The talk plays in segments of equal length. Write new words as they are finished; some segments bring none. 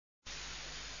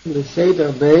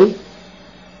Seder Bey,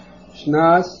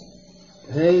 Shnas,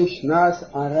 Hey Shnas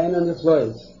Arena de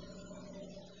Floyd.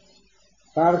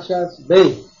 Parshas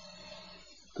Bey.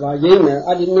 Vayime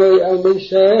Adinoi El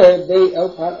Mishe Bey El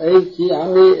Parei Ki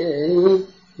Ami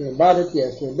Badet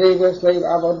Yes Bey Veslave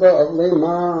Avodo of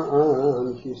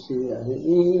Leman Shisi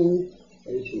Ahi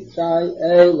Shishai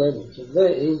El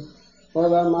Levei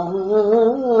Ola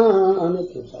Mahan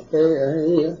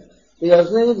Tusapei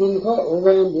Yosnei Binko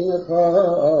Uven Binko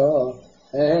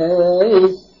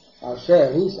Asher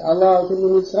His Allah to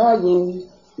Mitzrayim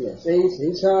Yeseis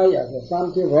Hisai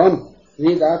Asam Tivom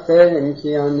Vidaten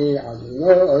Ki Ani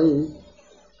Adonai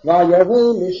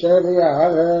Vayavei Misher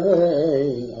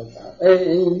Yaharein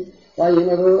Otaein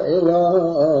Vayimeru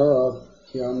Elov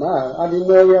Ki Amar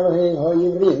Adonai Yahweh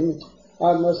Hoyivrim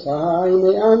Ad Mosai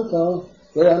Me'anto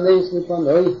Ve'aneis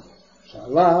Nipanoi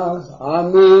Shalach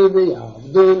Ami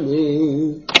V'yavduni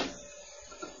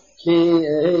Ki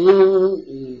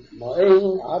Ein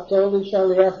Mo'ein Ato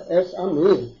V'shaliach Es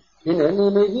Ami Hineni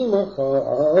Mehimecho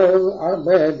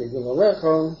Arbe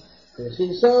B'gvolecho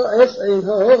V'chiso Es Ein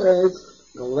Ha'oretz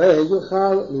Golei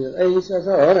Yuchal Mir'eis Es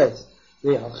Ha'oretz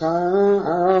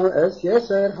V'yachal Es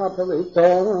Yeser HaPelito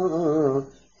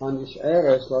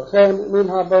HaNish'eres Lochem Min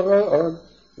HaBarod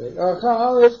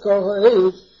V'yachal Es Kol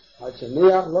Ha'etz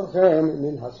Hacheniach Lochem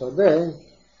Min HaSodeh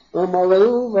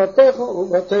Umaleu Vatecho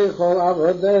Uvatecho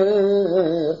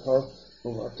Avodecho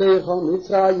Uvatecho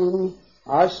Mitzrayim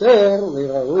Asher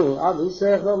Lirau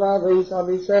Avisecho Vavis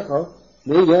Avisecho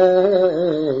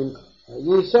Miyem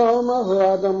Yishom Ahu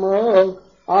Adamo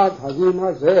Ad Hagim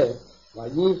Hazeh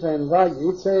Vayifen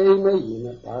Vayitzei Meyim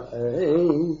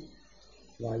Parei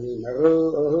Vayimeru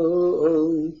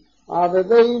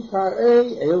Avedei Parei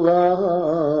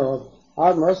Elov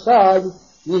Ad Mosad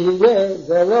Yihye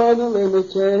Zelon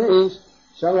Limitesh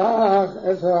Shalach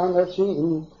Es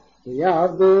HaAnashim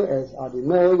V'yavdu Es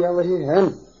Adonai Elohihem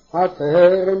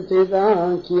HaTerem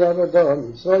Tidan Ki Avodo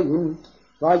Mitzrayim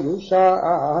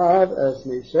Vayushav Es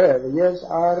Misher V'yes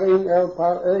Arim El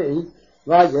Parei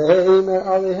Vayemer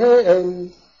Alehem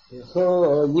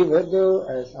V'cho Yivedu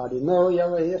Es Adonai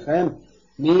Elohichem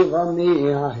Mi V'mi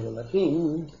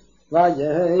HaHelachim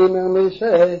Vayemer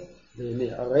Misher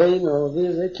V'mi'areinu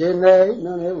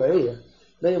v'zekeneinu neleich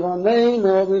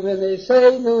V'vaneinu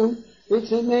v'v'neseinu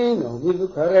v'tzineinu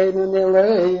v'v'kareinu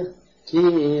neleich Ki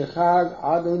chag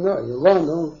Adonai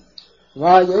lonu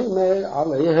Vayemer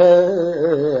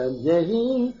aleihem Yehi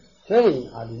kein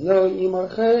Adonai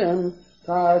imarchem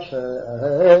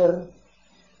Kasher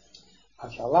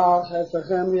Hashalach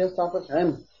etzechem v'yestapechem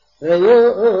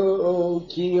Ve'yu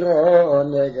kiro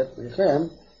neget mechem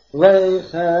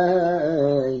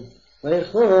Leichem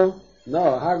Lechu, no,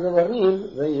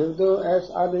 Hagavarim, Veyivdu Es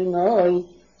Adonai,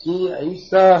 Ki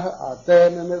Isa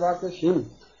Atem Mevakashim,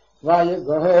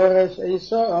 Vayegor Es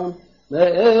Isa,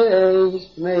 Me'eis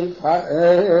Pnei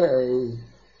Parei.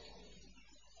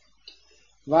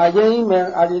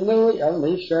 Vayemer Adonai El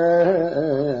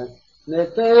Misher,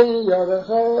 Netei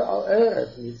Yodecho Al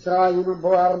Eretz Mitzrayim Bo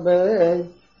Arbe,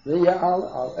 V'yal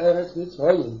Al Eretz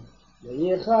Mitzrayim,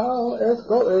 V'yichal Es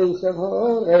Kol Eisem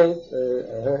Ha'oretz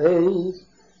Eis,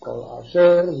 Kol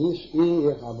Asher Hishki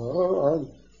Hamarod,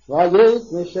 Vayet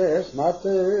Mishes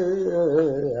Matei,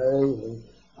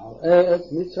 Al Eretz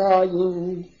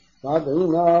Mitzrayim,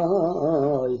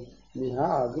 V'Adonai,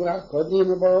 Miha'agrach Kodim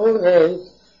Ba'oretz,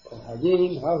 Kol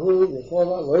Hagim Hahu V'chol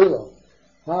Aloilo,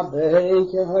 Ha'bei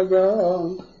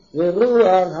Kehayom,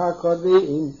 V'ruach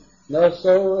HaKodim,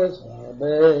 Noso Es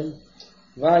Ha'bei,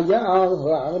 Vayal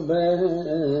Ha'arbe,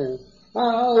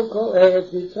 Al Kol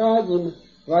Eretz Mitzrayim,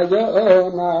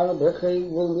 Vayomar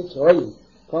B'chevul Mitzrayim,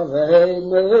 Kovei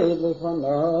Meid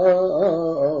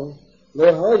Lefanov,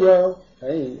 Lehoyo,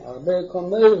 Hein Arbe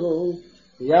Komehu,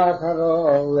 Yacharo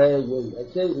Le'yum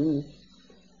Ekeim,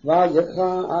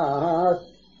 Vayechas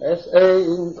Es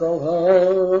Ein Kol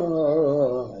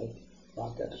Ha'oretz,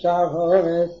 Vakachar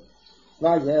Ha'oretz,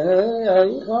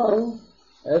 Vayeichal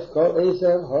Es Kol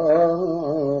Eisem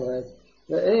Ha'oretz,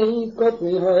 Ve'eit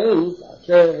Kotmi Ha'eit,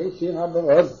 Asher Hishim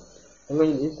HaBarod,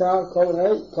 V'nisa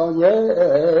Kol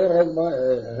Yered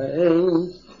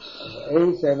Ba'eit,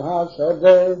 Eisem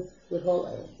HaShodeh, V'chol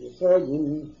Eretz Yisroyim,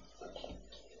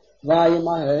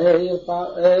 Vayimaher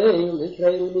Parei,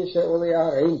 L'Ishrei Mishe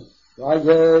U'Li'arein,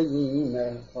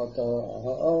 Vayeyimer Choto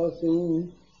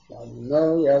Ha'osim,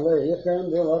 V'Adonai Elohichem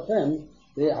V'Lochem,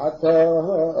 V'Ato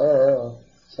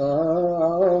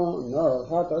no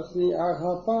Hatasi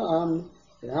Achapam,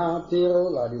 V'Hatiru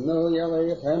L'Adonai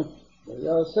Elohichem,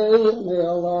 V'Yosei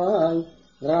Me'olai,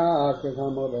 Rak Es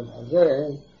HaModem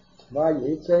Hazeh,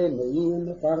 Vayitze Me'im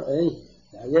Parei,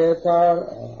 Vayetar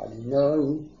Adonai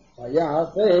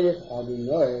ויהפך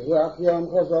אדינוי רוח יום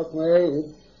חזק מאוד,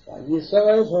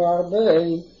 וישרף הרבה,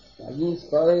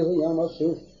 ויספרהו יום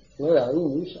הסוף,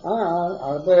 והאם נשאר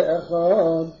הרבה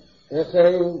אחד,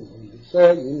 החל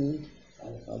ונסגים,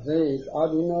 ויחזק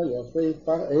אדינוי יפה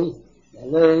פרעי,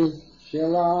 ולי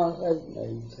שלח את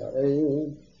בני ישראל.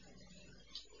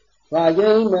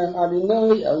 ויאמר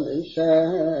אדינוי אל משה,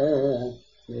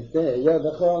 נטה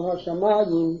ידך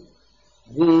השמיים,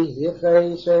 ויהי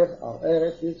חשך על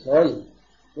ארץ מצרים,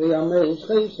 וימש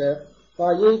חשך,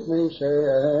 ויתמש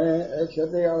את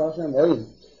שדי על השמיים,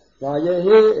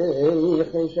 ויהי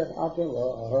חשך אפלה,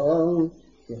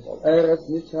 בכל ארץ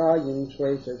מצרים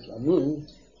 13 שנים,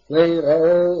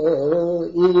 ויראו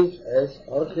איש אש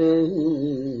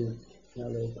אורחים,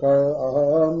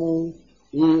 ולקמו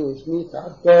איש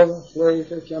מתחתיו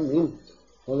 13 שנים,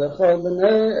 ולכל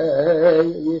בני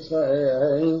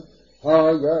ישראל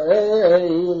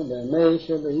היער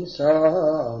במשך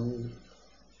ויסם.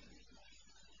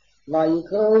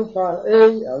 ויקרא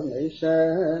פרעי אל משה,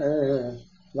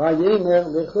 ויאמר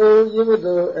לכו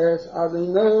יעבדו את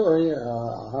אדוני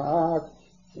רק,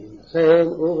 עמכם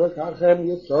ובקרכם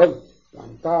יצאו,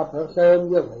 וינטפכם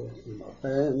ילך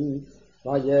עמכם.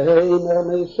 ויאמר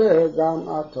משה גם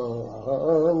אתה,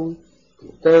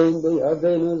 תיתן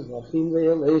בידינו זבחים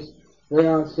וילך,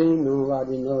 ועשינו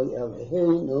אדוני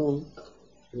אלוהינו,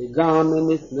 וגם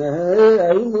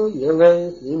מפנינו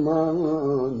ילך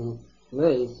עמנו,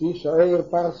 ותישאר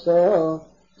פרסה,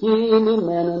 כי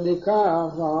ממנו ניקח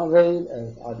ועבד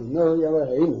את אדוני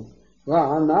אלוהינו,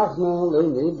 ואנחנו לא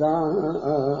נדע,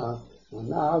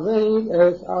 ונעבד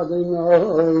את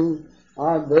אדוני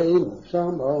עדינו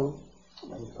שמו,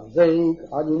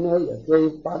 ויחזק אדוני יפה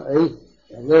פרעי,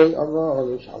 אלי אבוא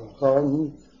לשלחם,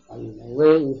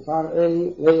 אלי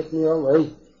פרעי לך מעלי,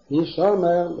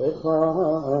 ישמר לך,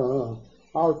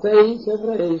 אל תצא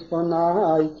ריש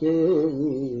פני כליהם,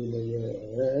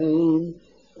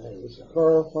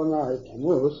 וישכב פני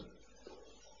תמוס.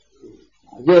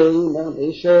 ויאמר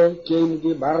משה כן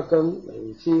דיברתם,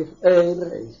 ויוסיף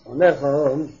ריש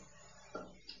פניכם.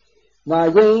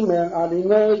 ויאמר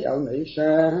אדוני אל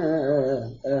משה,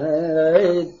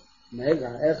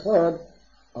 נגע אחד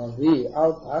אביא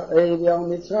על פרעי ועל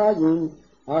מצרים,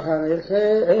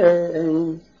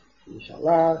 אחריכם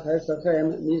ישלח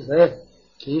אצלכם מזה,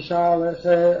 כי שלחי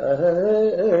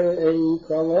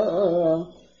קולה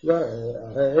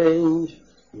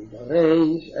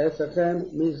וידרש אצלכם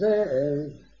מזה.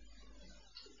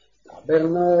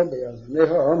 דברנו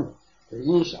באוזניהם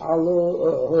וישאלו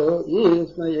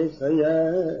לפני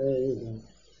ישראל,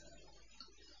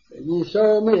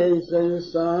 וישמע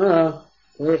ישראל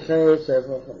וכסף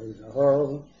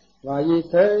וחריזהו,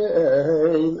 וייתן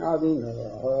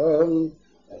אדוני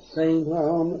אתכם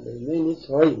בני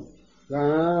מצרים,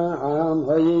 גם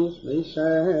היש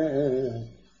משה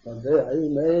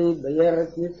ודעי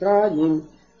בארץ מצרים,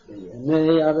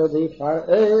 בעיני עבדי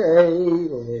פרעי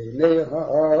ובעיני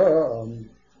העם.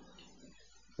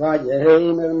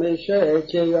 ויאמר משה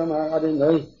כי אמר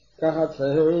אדוני, ככה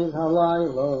צריך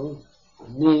הלילה,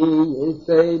 אני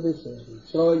אצא בסוף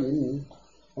מצרים,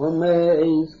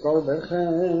 ומאס כל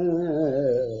בכם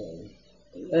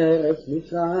ארץ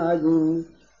מצרים,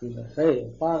 ובכי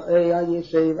פרעי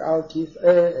הישב על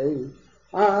כיסאי,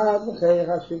 עד בכי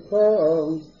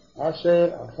השכון אשר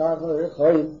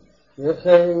אחריכם,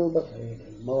 וכי ובכי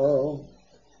עמו,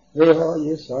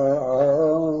 והיסע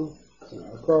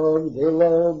צעקו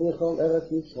גדלו בכל ארץ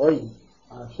מצרים,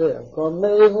 אשר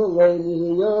קומהו לא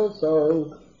להיוסו,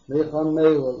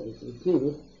 וחומהו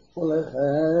לצטיף,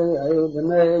 ולכי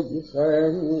בני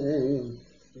ישראל,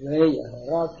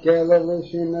 ויהרג כלב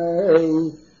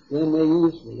לשני,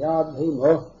 ומאיש ביד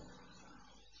הימו.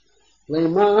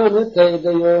 למען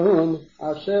תדעון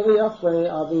אשר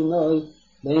יפה אדוני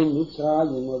בין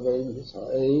מצרים ובין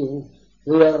ישראל,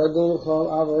 וירדו כל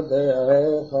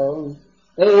עבדיך,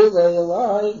 אלי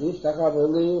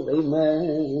וישתחוו לי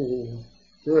למי,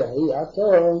 ויהי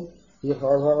אתם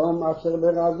יכלם אשר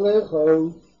ברגליכם,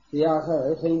 כי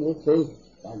אחריכם יצא,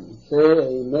 ונצא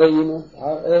עמנו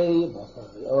פרעי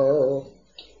בחריות.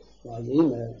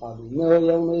 ויאמר אדוני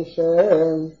אל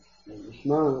משה,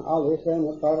 וישמע עליכם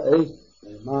פרעי,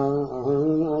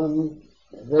 למען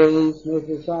יבש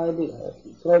נפשי בארץ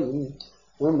מצרים,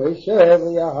 ומשה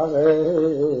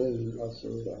ויהרג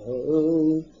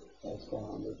אסורו, אז כל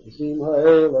הנפשים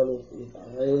האלה לפני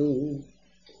פרעי.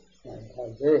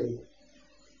 ויחזק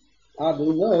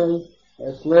אדוני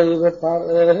את לב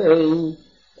פרעי,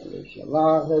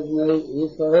 ולשלח את בני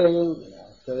ישראל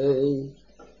ויעשה.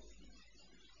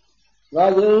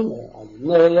 ויאמר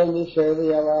אדוני אל משה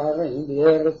ויהרג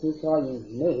בארץ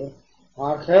מצרים,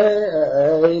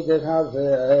 אחרי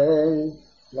דחזה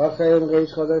לכם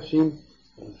ריש חודשים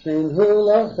ושנהו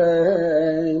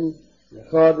לכם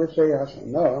לחודשי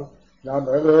השנה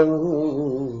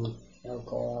דברו על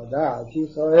כל דעת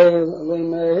ישראל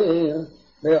למאיר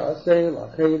ועשה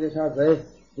לחידש הזה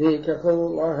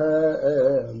ויקחו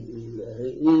להם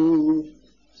איש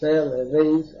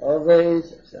סלוויס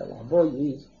אובייס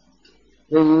סלבויס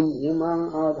ואם ימן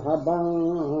עד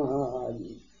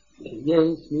הבית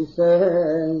יש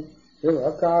ניסן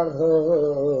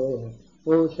ולקרהו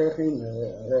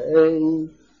ושכינאי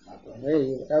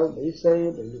אדוני אל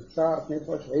ביסי ביצת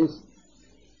נפשס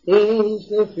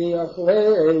איש לפי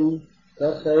אחרי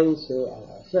תחסו על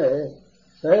עשה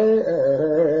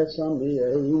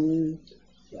סמיעים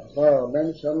יבוא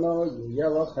בן שלו יהיה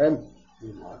לכם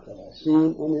מן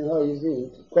הכבשים ומן העזים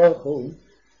תכוחו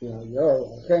יהיה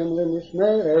לכם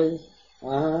למשמרת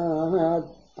עד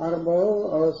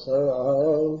 14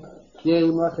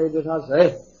 יום החידוש הזה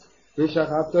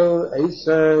ושחטו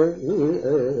 10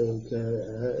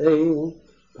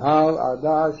 על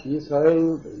עדש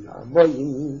ישראל בן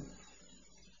 40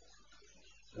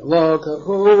 ולא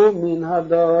קחו מן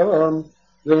הדם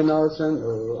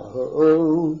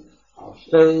ונשנו על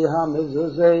שתי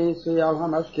המזוזי ועל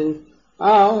המשקיף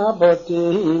על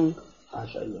הבתים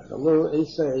אשר יאכלו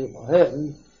 10 בהם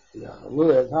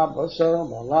יאכלו את הבשר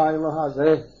בלילה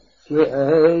הזה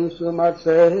ואש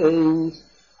ומצייס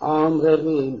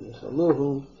אמרים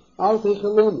יאכלוהו אל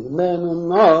תאכלו ממנו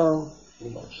נא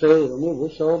ובשר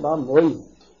ומבושל במוי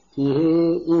כי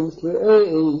אם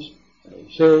אש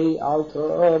אשי אל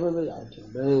תאב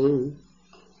ויתרבה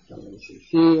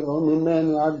שישירו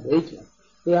ממנו עד ביתר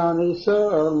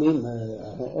והניסור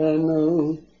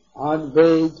ממנו עד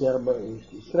ביתר באש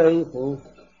תשרפו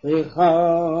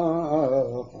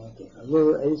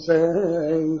תאכלו 10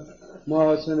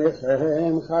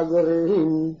 מוסניכם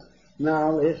חגורים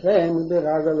נעליכם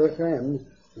ברגליכם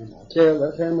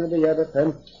ומקלכם בידכם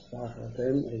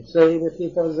ואכלתם 10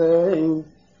 ותפזם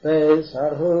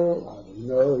ושרו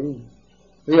אדוני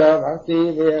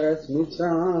ויעברתי בארץ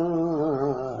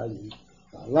מצרים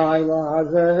בלילה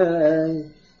הזה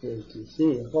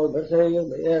ותיסי כל בחיר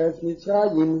בארץ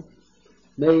מצרים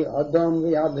מאדום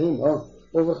ועד המו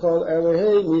ובכל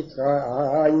אלוהי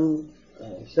מצרים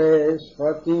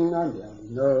שפטים על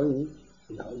אדוני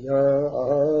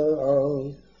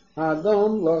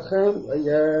אדום לכם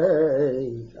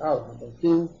ויש על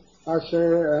הבתים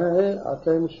אשר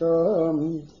אתם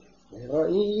שם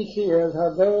וראיתי את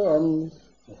אדום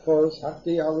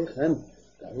ופוסחתי עליכם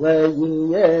גלה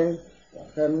יהיה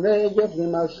לכם נגד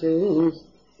ומשחיס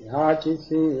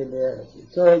והכיסי בארץ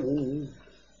מצרים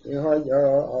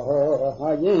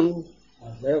והיים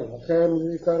עזר לכם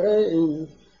זכרים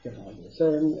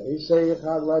כחדשם עשי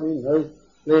חג לבינוי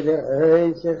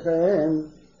לדרעיכם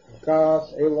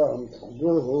וכס אלם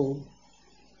תחגוהו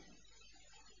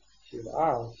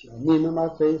 7 ימים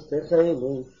מצייס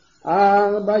תחלו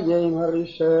 4 יום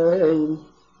הראשון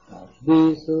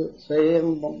תחביסו שעיר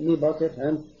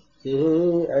מבתיכם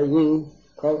תהיים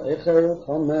כל אחד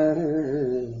חומר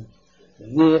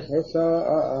ונכסה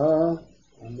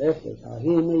הנפש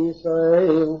ההיא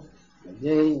מישראל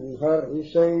בדין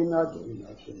הראשון עד יום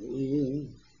השני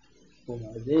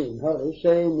ובדין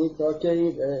הראשון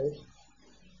מקודש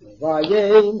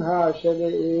וביום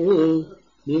השני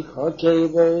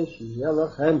מקודש יהיה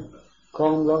לכם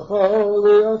קום לכל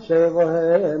יושב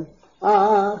בהם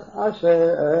אך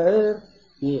אשר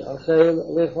יאכל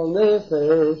לכל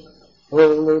נפש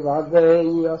ולבדי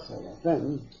יעשה לכם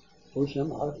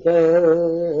ושמרתם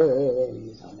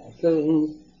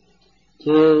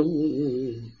כי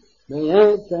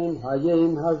בעצם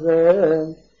היום הזה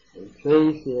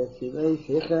וכפי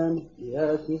שיציוויכם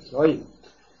בארץ ישראל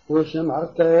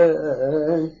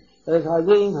ושמרתם את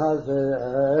היום הזה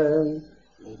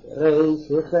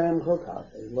ודרעיכם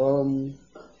חוקת אלום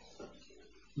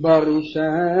בראשון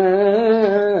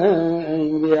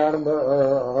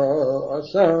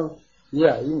ו14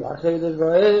 ימים החידוש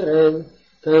בערב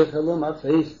תאכלו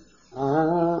מצייס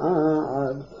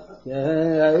עד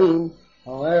יום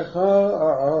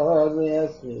האחד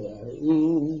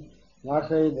ועשרים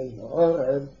לחידוש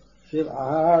בערב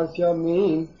 7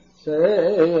 ימים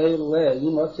שאלה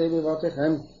ימצא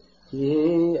בבתיכם כי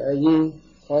יהיה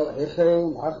כל אחד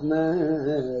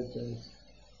מחמצת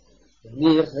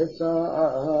ונכסה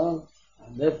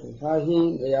הנפש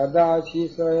ההיא בידת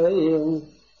ישראל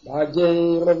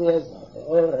בגר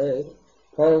ובזכורת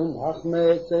כל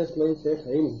מחמצת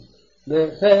ליצכם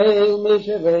בכל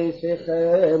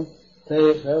משוויכם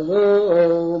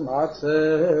תאכלו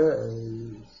מצייס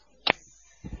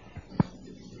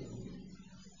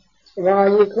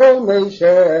ויקרא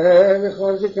משה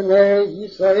וכל זקני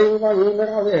ישראל ויאמר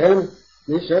עליהם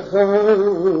נשכו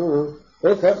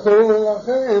וקחו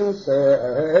לכם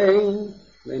שיער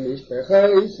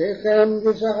למשפחי שיכם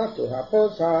ושחטו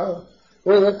הפוסר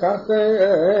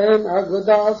ולקחתם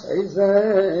אגודס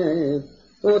עזב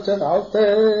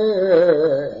וצלעתם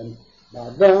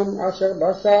באדום אשר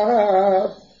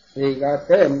בסף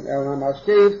והגעתם אל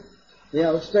המשקיף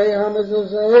ואל שתי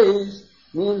המזוזות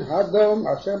מן הדום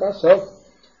אשר בסוף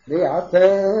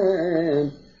ואתם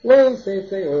לא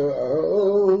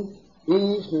תפעו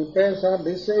איש מפסע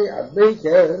בשי עד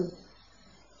בקר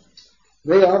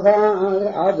ועבר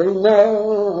אדוני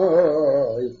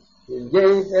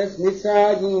וגייס את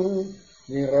מצרים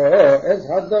לראות את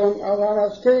הדום על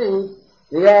המשקיף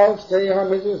ועל שתי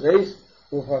המזוזות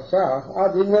ופסח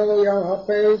אדוני על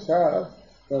הפסח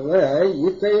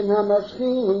וייתן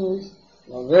המשחיס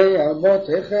ועל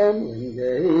בתיכם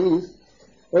ונגייס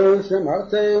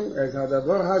ושמרתם את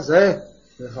הדבר הזה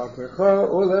לחכך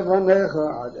ולבניך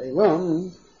עד אילום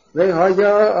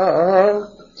והיה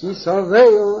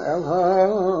תסובהו אל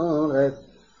הארץ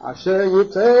אשר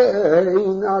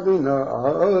ייתן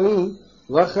אדוני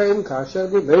לכם כאשר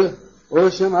דיבר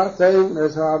ושמרתם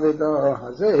את העבודה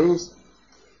הזה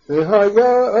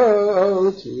והיה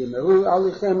תימרו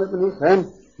עליכם את בניכם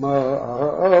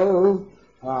מאו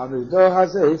העבודה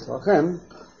הזה אצלכם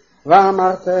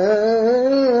ואמרתם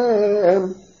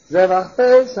זבח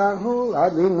פסח הוא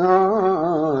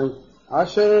אדוני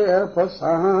אשר פסח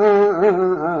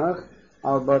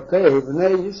על בתי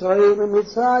בני ישראל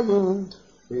במצרים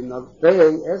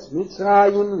ונגבי את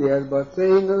מצרים ואל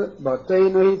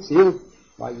בתינו הציל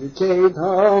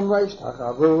ויקדם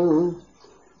וישתחוו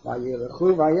וילכו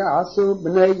ויעשו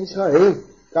בני ישראל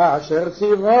כאשר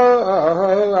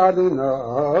ציווה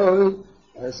אדוני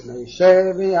את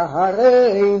משה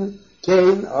ואהרן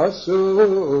כן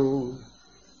עשו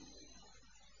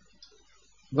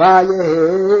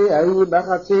ויהי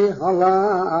בחצי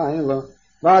הלילה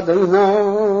ואדוני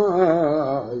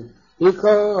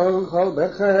יקום כל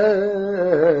בחיר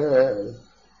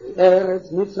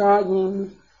בארץ מצרים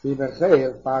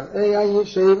ובחיר פרעי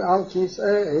הישב על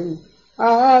כיסאי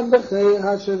עד בחיר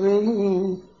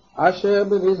השבים אשר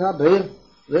בבית הבר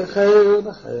וחיר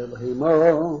בחיר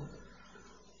בהמו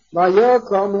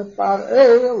ויקום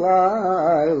פרעי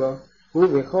לילה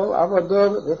ובכל עבודו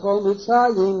ובכל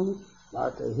מצרים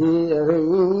ותהי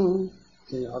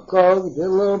כי יעקב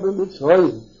גדלו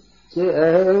במצרים כי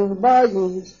אין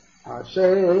בית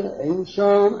אשר אין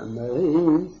שם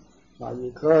מית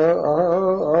ויקרא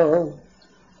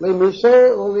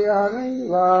למשה ולאהרן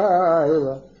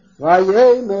לילה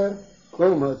ויאמר כל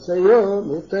מוצאי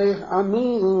יום מתוך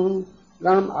עמי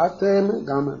גם אתם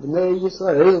גם בני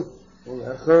ישראל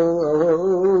ולכו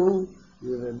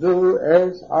ירדו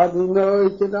את אדוני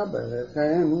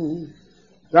תדברכם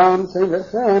גם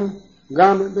צאתכם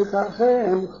גם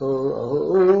בקרכם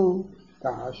חו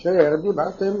כאשר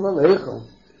דיברתם ולכו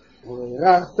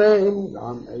וברכתם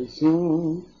גם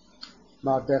עשים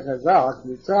ותחזק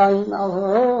מצרים על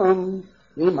הון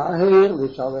ומהר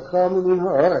לשלחם מן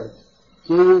הארץ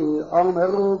כי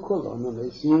אמרו כולנו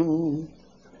נשים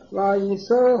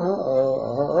ויסום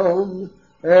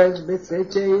את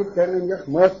בצאתי קרן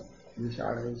יחמות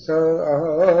משערי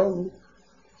סום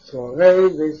שורי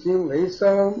ושים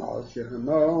ליסום על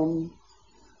שכמם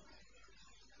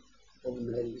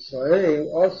ובני ישראל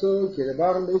עשו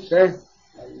כדבר משה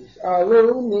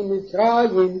וישאלו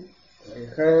ממצרים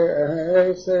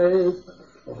כסף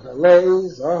וכלי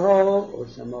זהב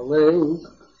ושמלי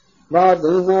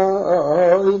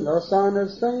ואדוני נשא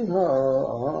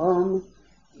נשיהם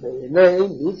בעיני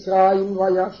מצרים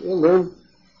וישאלו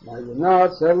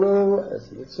וינצלו את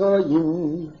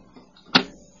מצרים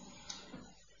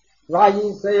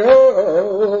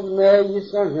ויצאו בני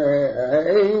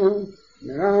ישראל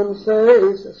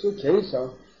מרמסס עשו קיסר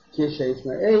כ600,000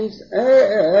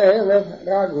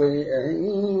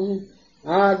 רגלים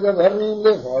הגברים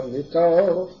לבד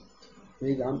מתוך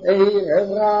וגם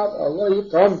ערב רב עלו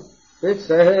איתם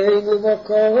בצאנו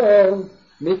בקום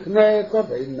מקנה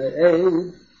כבד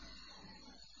מאוד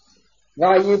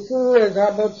ויצאו את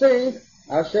הבוצית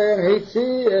אשר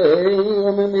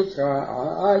הציעו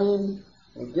ממצרים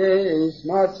וגייס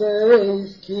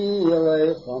מצייס כי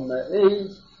ילכו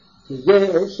מאיס כי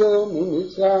גייסו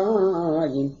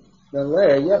ממצרים ולא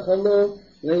יכלו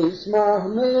לשמח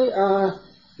מאה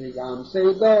וגם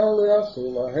סידו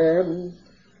יעשו להם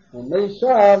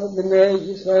ומשב בני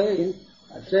ישראל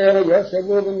אשר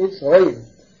ישבו במצרים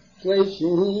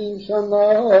 30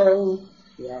 שנה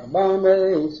ו400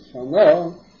 שנה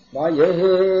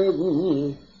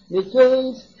ויהי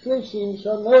מקץ 30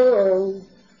 שנה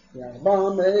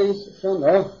ו40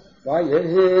 שנה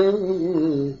ויהי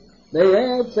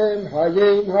בעצם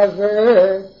היום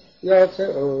הזה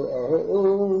יצאו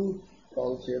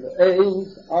כל שבעי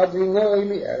אדוני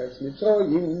מארץ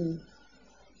מצרים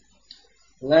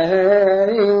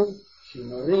להי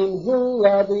שימורים הוא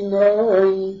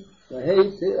אדוני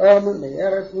והיציאם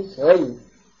מארץ מצרים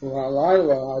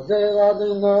והלילה הזה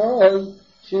אדוני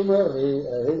שימורים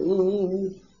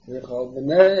וכל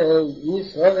בני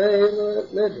ישראל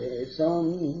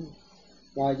לדרסם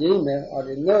ויאמר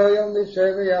אדוני אל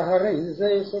משה ואהרון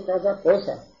זה סוכת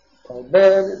הפסח כל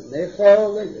בן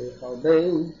נכל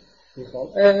ויכבד וכל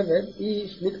עבד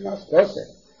איש מכנס כוסף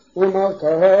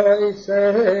ומלכה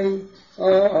יצא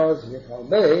אז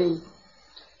יכבד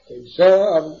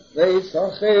כשב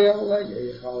וישחר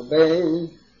ויכבד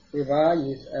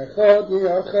ובייס אחד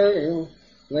יאכל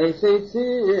ויצא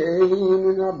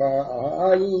מן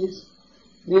הבייס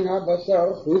מן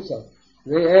הבשר חוצה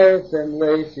ועצם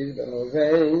ויסיס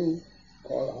ברובי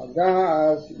כל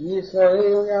הדס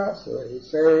ישראל יעשו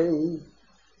עשו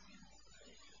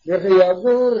וכי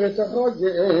יעבור את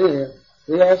החוגר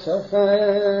וישפס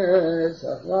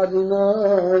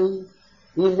אדוני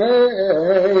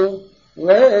ימר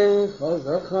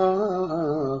לחזכה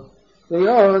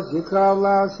ויזכר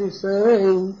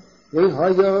לעשיסים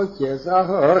והיה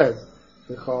כזהרת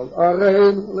וכל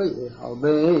ערם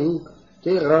ליכבד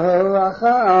כרוח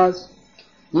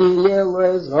יהיה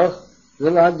לאזרח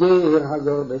ולגר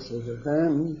הגר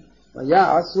בסביבכם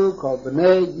ויעשו כל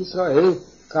בני ישראל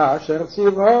כאשר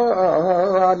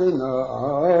ציווה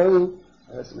אדוני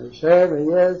אז משה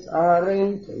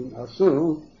ויצהרון כן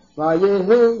עשו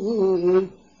ויהי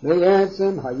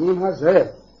בעצם היום הזה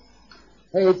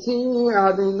הציע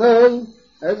אדוני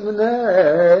את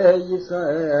בני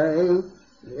ישראל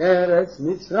מארץ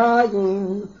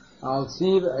מצרים על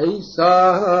צבעי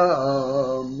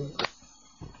סם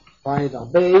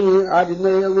וידבר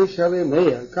אדוני אל משה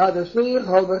ואמר קדש לי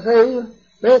כל בחיר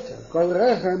בטח כל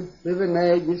רחם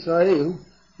בבני ישראל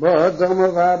באדם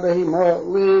ובבהמה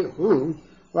ליהו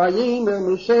ויאמר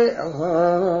משה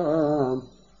אליהם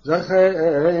זכר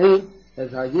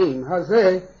את היום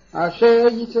הזה אשר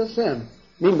יצאתם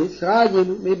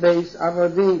ממצרים מבית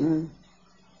עבדים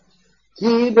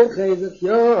כי בחזק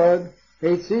יד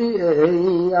הציע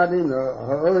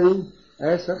אדוני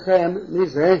אסכם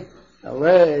מזה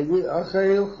עלי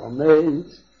יאכל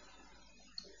חמץ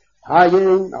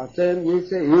היום אתם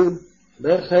יצאים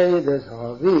בחדש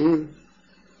האביב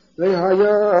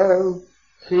והיה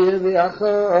חיר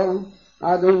ויאכל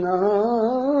אדוני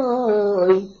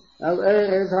על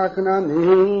ארץ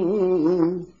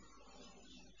הכנענים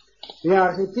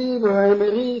והחיתי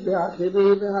והאמרי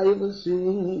והחיבי והיבוסי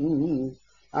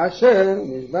אשר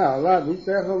נשבע לה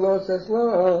ביצחו לא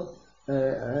ססלו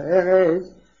ארץ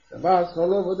ובאס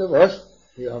חלוב ודבוש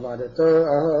כי עבדתו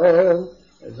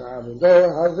את העבודו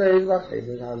הזה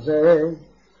והחיבי הזה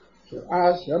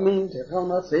שאז ימים תכל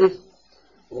מסיף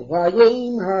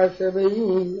ובימים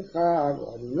השבעים חג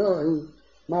אדוני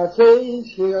מצא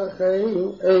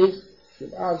שיחנו אש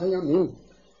 7 ימים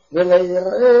ולא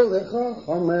לך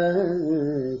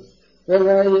חמץ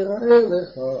ולא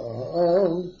לך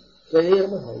תאיר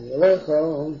בהולך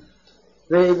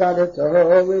והגדתו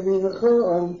לבנך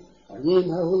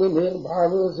היום ההוא למר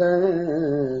בעל זה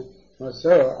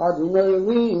מסע אדוני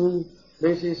לי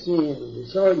בסיסים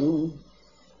ובסויים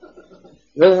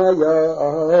והיה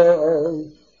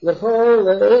לכל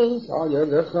אש על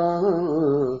ידך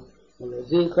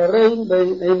ולזיכרון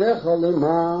בין עיניך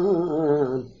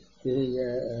למען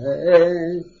תהיה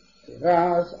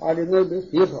תרס אדוני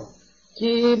בפיך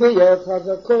כי ביד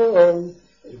חזקו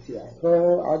הוציאך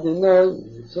אדוני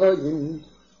מצרים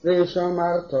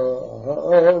ושמרתו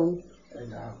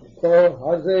את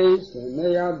החוקו הזה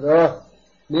מידו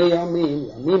מימים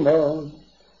ימימו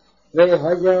והיה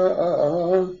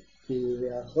כי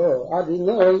ביאכו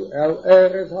אדוני אל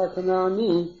ארץ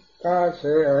הכנעני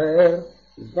כאשר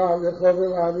יפעל לך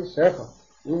ולאביסך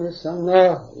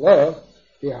ומשנא לך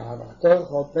ואהבתו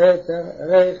כל פטר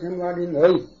רחם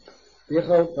לאדוני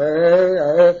וכל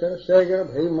פטר שגר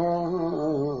בהמה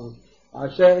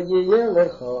אשר יהיה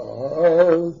לך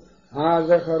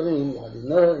הזכרים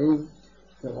לאדוני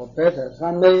וכל פטר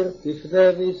חמר תפדה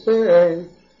ויסה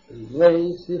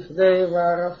ובלי ספדה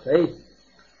וערפי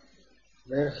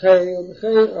וחיר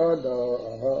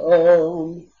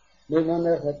אדם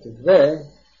מבנך תפדה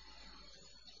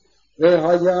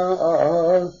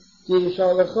והיה כי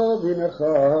שלחו בנך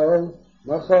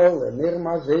מחול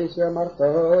מרמזי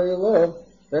שאמרתו אלו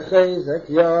בחזק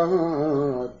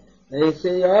יד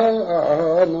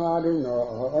הסיענו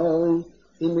אדוני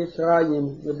עם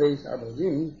מצרים ובית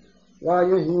עבדים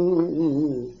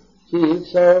ויהי כי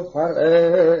סוף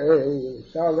הרי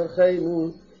שלחנו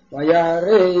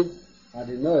וירד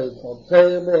אדוני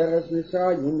חופר בארץ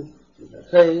מצרים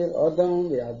ובחיר אדום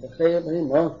ויד בחיר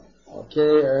בהמה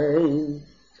כן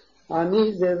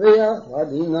אני זבח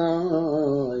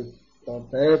אדוני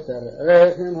כפטר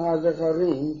רחם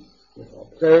הזכרים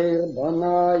וכפר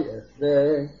בני אסדה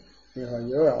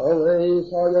והיו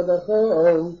עוריך על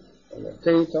ידכם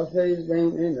ולתת תפס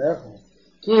בין עיניך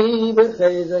כי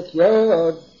בחזק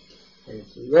יד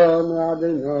יציון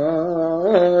אדוני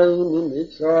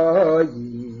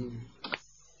ממצרים